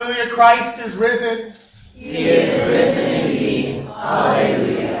Hallelujah, Christ is risen. He is risen indeed.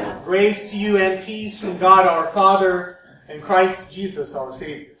 Hallelujah. Grace to you and peace from God our Father and Christ Jesus our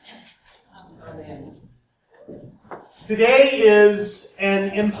Savior. Amen. Today is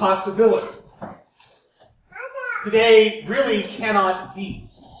an impossibility. Today really cannot be.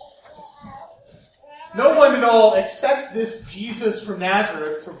 No one at all expects this Jesus from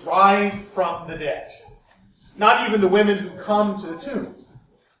Nazareth to rise from the dead. Not even the women who come to the tomb.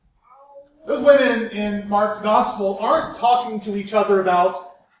 Those women in Mark's Gospel aren't talking to each other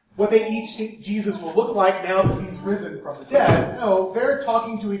about what they each think Jesus will look like now that he's risen from the dead. No, they're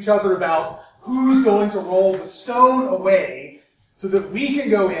talking to each other about who's going to roll the stone away so that we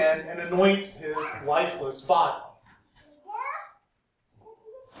can go in and anoint his lifeless body.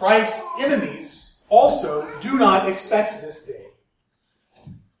 Christ's enemies also do not expect this day.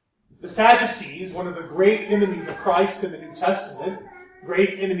 The Sadducees, one of the great enemies of Christ in the New Testament,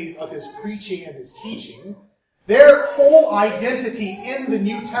 great enemies of his preaching and his teaching, their whole identity in the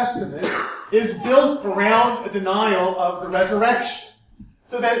New Testament is built around a denial of the resurrection,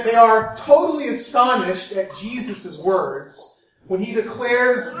 so that they are totally astonished at Jesus' words when he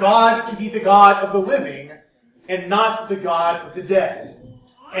declares God to be the God of the living and not the God of the dead.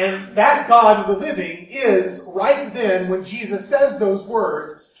 And that God of the living is, right then, when Jesus says those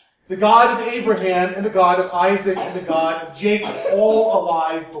words, the God of Abraham and the God of Isaac and the God of Jacob, all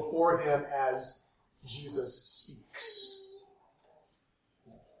alive before him as Jesus speaks.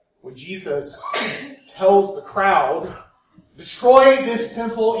 When Jesus tells the crowd, destroy this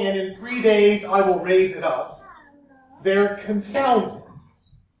temple and in 3 days I will raise it up, they're confounded,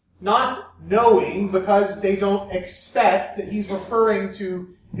 not knowing because they don't expect that he's referring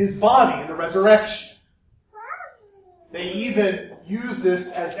to his body in the resurrection. They even use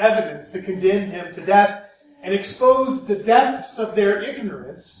this as evidence to condemn him to death and expose the depths of their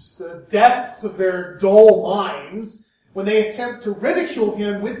ignorance, the depths of their dull minds, when they attempt to ridicule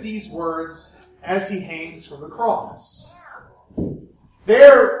him with these words as he hangs from the cross.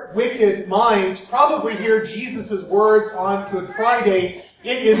 Their wicked minds probably hear Jesus' words on Good Friday,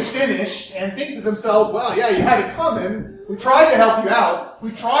 "It is finished," and think to themselves, well, yeah, you had it coming. We tried to help you out.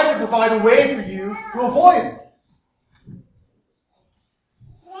 We tried to provide a way for you to avoid it.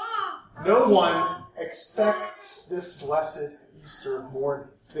 No one expects this blessed Easter morning,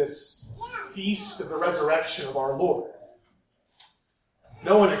 this feast of the resurrection of our Lord.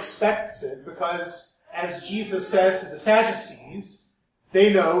 No one expects it because, as Jesus says to the Sadducees,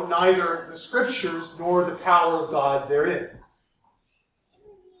 they know neither the Scriptures nor the power of God therein.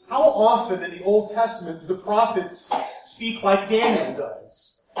 How often in the Old Testament do the prophets speak like Daniel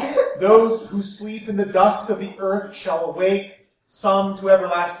does? Those who sleep in the dust of the earth shall awake, some to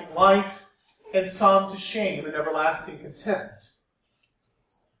everlasting life, and some to shame and everlasting contempt.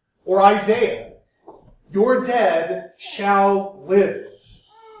 Or Isaiah, your dead shall live,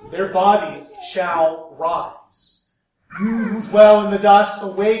 their bodies shall rise. You who dwell in the dust,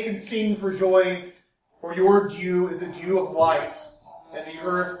 awake and sing for joy, for your dew is a dew of light, and the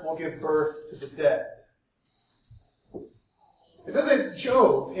earth will give birth to the dead. It doesn't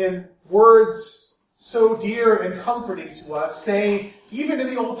Job, in words so dear and comforting to us, say, even in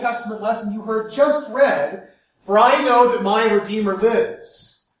the Old Testament lesson you heard just read, "For I know that my Redeemer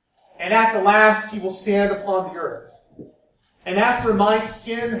lives, and at the last he will stand upon the earth. And after my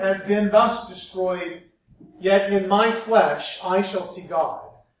skin has been thus destroyed, yet in my flesh I shall see God,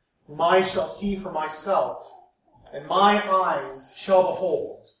 whom I shall see for myself, and my eyes shall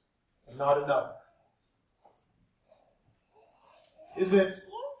behold, and not another." Isn't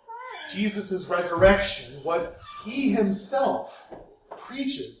Jesus' resurrection what he himself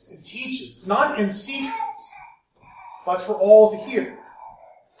preaches and teaches, not in secret, but for all to hear?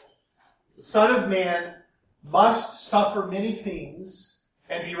 The Son of Man must suffer many things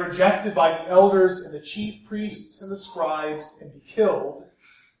and be rejected by the elders and the chief priests and the scribes and be killed,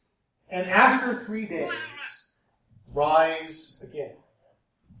 and after 3 days rise again.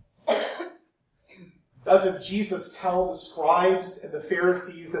 Doesn't Jesus tell the scribes and the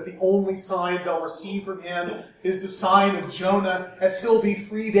Pharisees that the only sign they'll receive from him is the sign of Jonah, as he'll be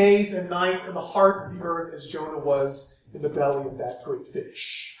 3 days and nights in the heart of the earth as Jonah was in the belly of that great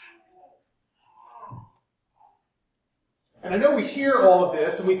fish? And I know we hear all of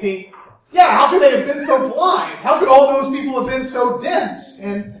this and we think, yeah, how could they have been so blind? How could all those people have been so dense?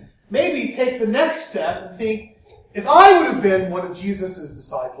 And maybe take the next step and think, if I would have been one of Jesus'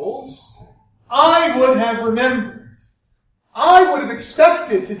 disciples, I would have remembered. I would have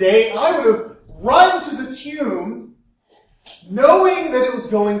expected today, I would have run to the tomb knowing that it was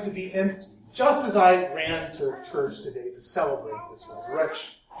going to be empty, just as I ran to church today to celebrate this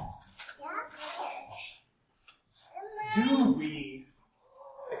resurrection. do we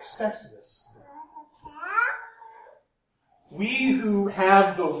expect this? We who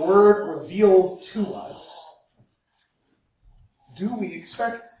have the Word revealed to us, do we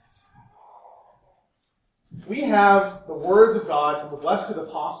expect it? We have the words of God from the blessed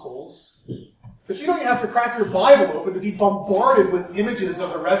apostles, but you don't even have to crack your Bible open to be bombarded with images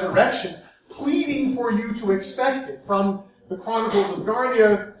of the resurrection, pleading for you to expect it. From the Chronicles of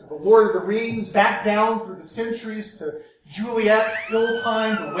Narnia, to the Lord of the Rings, back down through the centuries to Juliet's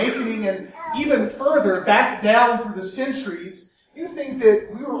ill-timed awakening, and even further, back down through the centuries, you think that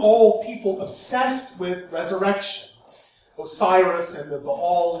we were all people obsessed with resurrections. Osiris and the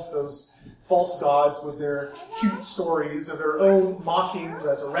Baals, those false gods with their cute stories of their own mocking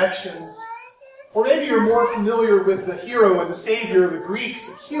resurrections. Or maybe you're more familiar with the hero and the savior of the Greeks,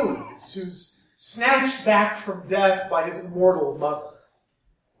 Achilles, who's snatched back from death by his immortal mother.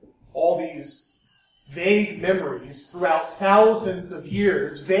 All these vague memories throughout thousands of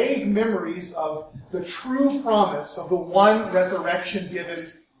years, vague memories of the true promise of the one resurrection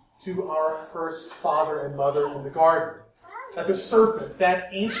given to our first father and mother in the garden. That the serpent, that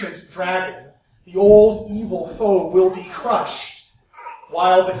ancient dragon, the old evil foe, will be crushed,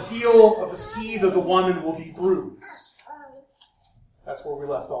 while the heel of the seed of the woman will be bruised. That's where we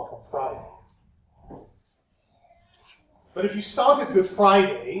left off on Friday. But if you stop at Good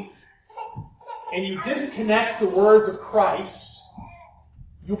Friday, and you disconnect the words of Christ,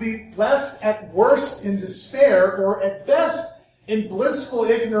 you'll be left at worst in despair, or at best in blissful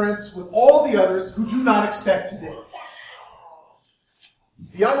ignorance with all the others who do not expect today.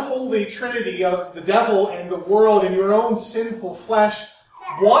 The unholy trinity of the devil and the world and your own sinful flesh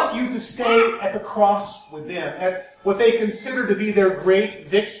want you to stay at the cross with them, at what they consider to be their great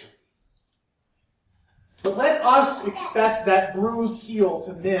victory. But let us expect that bruised heel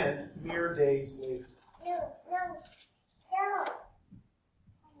to mend mere days later.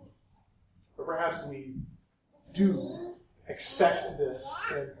 But perhaps we do expect this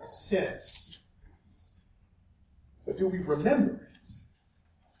in a sense. But do we remember it?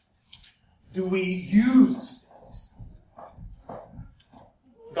 Do we use it?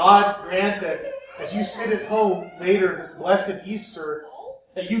 God grant that as you sit at home later this blessed Easter,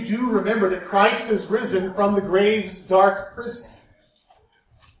 that you do remember that Christ is risen from the grave's dark prison.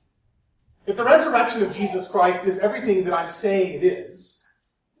 If the resurrection of Jesus Christ is everything that I'm saying it is,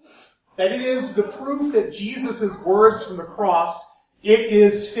 that it is the proof that Jesus' words from the cross, "It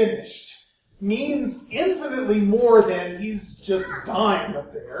is finished," means infinitely more than he's just dying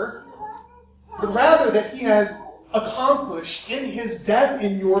up there, but rather that he has accomplished in his death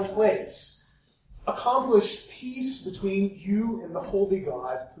in your place, accomplished peace between you and the holy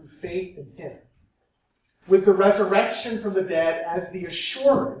God through faith in him, with the resurrection from the dead as the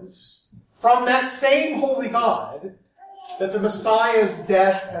assurance from that same holy God that the Messiah's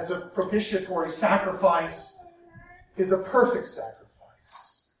death as a propitiatory sacrifice is a perfect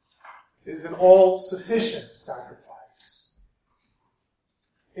sacrifice, is an all-sufficient sacrifice.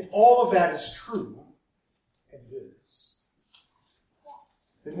 If all of that is true, and it is,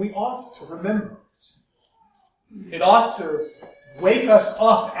 then we ought to remember it. It ought to wake us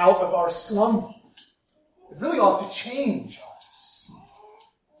up out of our slumber. It really ought to change us.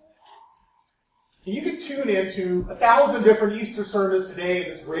 You could tune into 1,000 different Easter sermons today in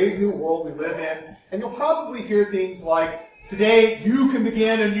this brave new world we live in, and you'll probably hear things like, "Today you can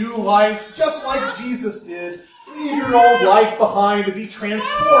begin a new life just like Jesus did. Leave your old life behind to be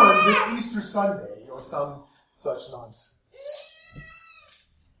transformed this Easter Sunday," or some such nonsense.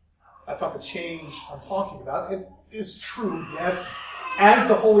 That's not the change I'm talking about. It is true, yes, as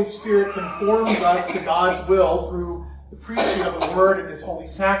the Holy Spirit conforms us to God's will through the preaching of the Word and His holy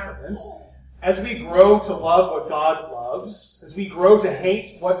sacraments, as we grow to love what God loves, as we grow to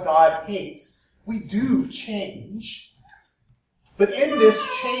hate what God hates, we do change. But in this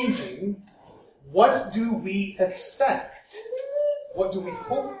changing, what do we expect? What do we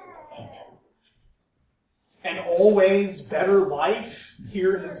hope for? An always better life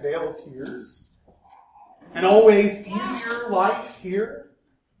here in this vale of tears? An always easier life here?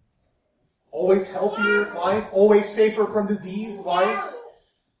 Always healthier life? Always safer from disease life?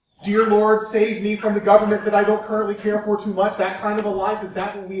 Dear Lord, save me from the government that I don't currently care for too much. That kind of a life, is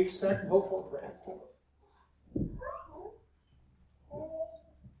that what we expect and hope for?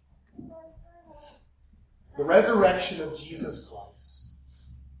 The resurrection of Jesus Christ,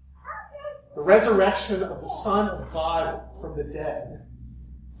 the resurrection of the Son of God from the dead,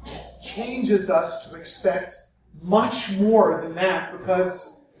 changes us to expect much more than that,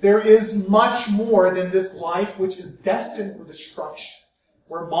 because there is much more than this life which is destined for destruction,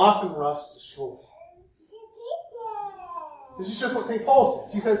 where moth and rust destroy. This is just what St. Paul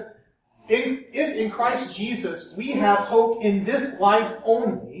says. He says, if in Christ Jesus we have hope in this life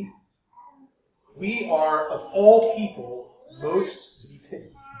only, we are of all people most to be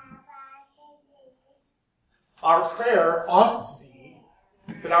pitied. Our prayer ought to be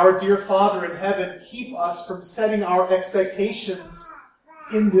that our dear Father in heaven keep us from setting our expectations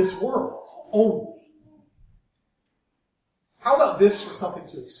in this world only. How about this for something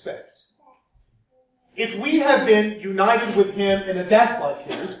to expect? If we have been united with him in a death like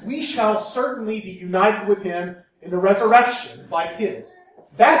his, we shall certainly be united with him in a resurrection like his.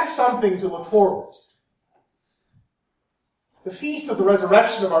 That's something to look forward to. The feast of the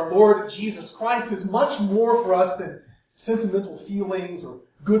resurrection of our Lord Jesus Christ is much more for us than sentimental feelings or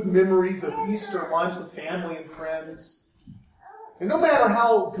good memories of Easter lunch with family and friends. And no matter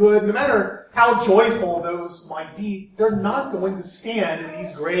how good, no matter how joyful those might be, they're not going to stand in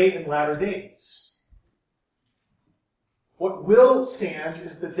these gray and latter days. What will stand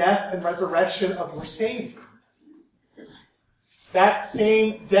is the death and resurrection of your Savior. That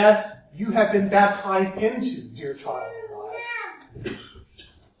same death you have been baptized into, dear child of God,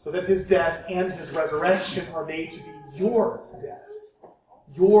 so that his death and his resurrection are made to be your death,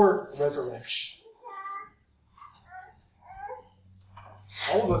 your resurrection.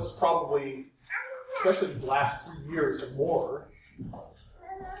 All of us probably, especially these last 3 years or more,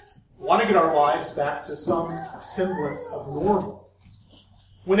 want to get our lives back to some semblance of normal.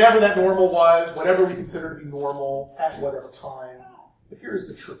 Whenever that normal was, whatever we consider to be normal, at whatever time. But here's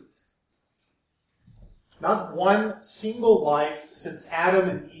the truth. Not one single life since Adam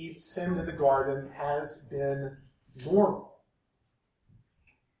and Eve sinned in the garden has been normal.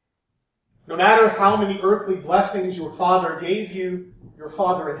 No matter how many earthly blessings your Father gave you, your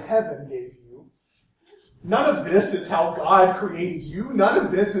Father in heaven gave you, none of this is how God created you. None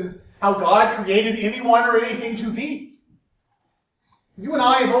of this is how God created anyone or anything to be. You and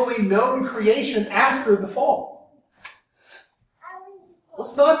I have only known creation after the fall.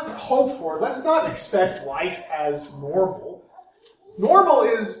 Let's not hope for it. Let's not expect life as normal. Normal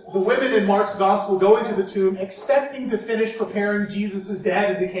is the women in Mark's gospel going to the tomb expecting to finish preparing Jesus'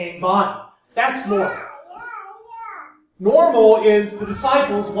 dead and decaying body. That's normal. Normal is the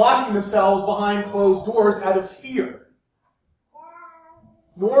disciples locking themselves behind closed doors out of fear.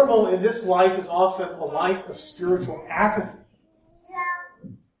 Normal in this life is often a life of spiritual apathy.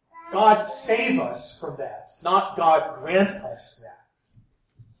 God save us from that, not God grant us that.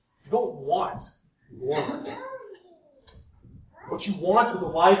 You don't want normal. What you want is a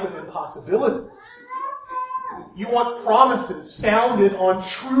life of impossibilities. You want promises founded on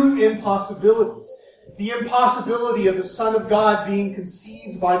true impossibilities. The impossibility of the Son of God being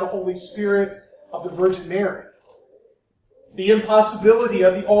conceived by the Holy Spirit of the Virgin Mary. The impossibility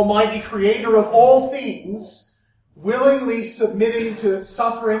of the Almighty Creator of all things willingly submitting to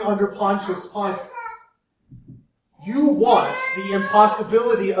suffering under Pontius Pilate. You want the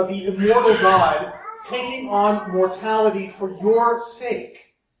impossibility of the immortal God taking on mortality for your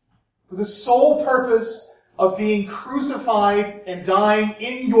sake, for the sole purpose of being crucified and dying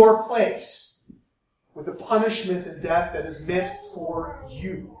in your place, with the punishment and death that is meant for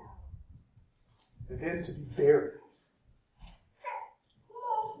you, and then to be buried.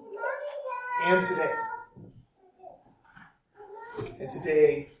 And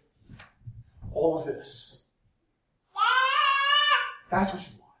today, all of this. That's what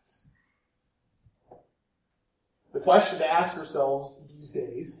you want. The question to ask ourselves these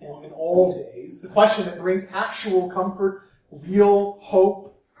days, and in all days, the question that brings actual comfort, real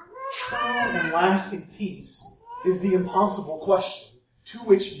hope, true and lasting peace, is the impossible question, to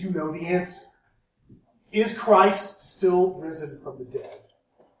which you know the answer. Is Christ still risen from the dead?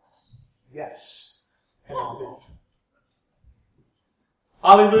 Yes, and amen.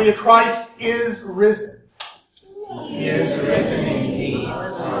 Hallelujah, Christ is risen. He is risen indeed.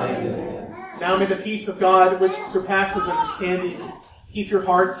 Hallelujah. Now may the peace of God, which surpasses understanding, keep your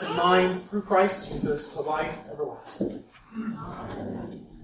hearts and minds through Christ Jesus to life everlasting.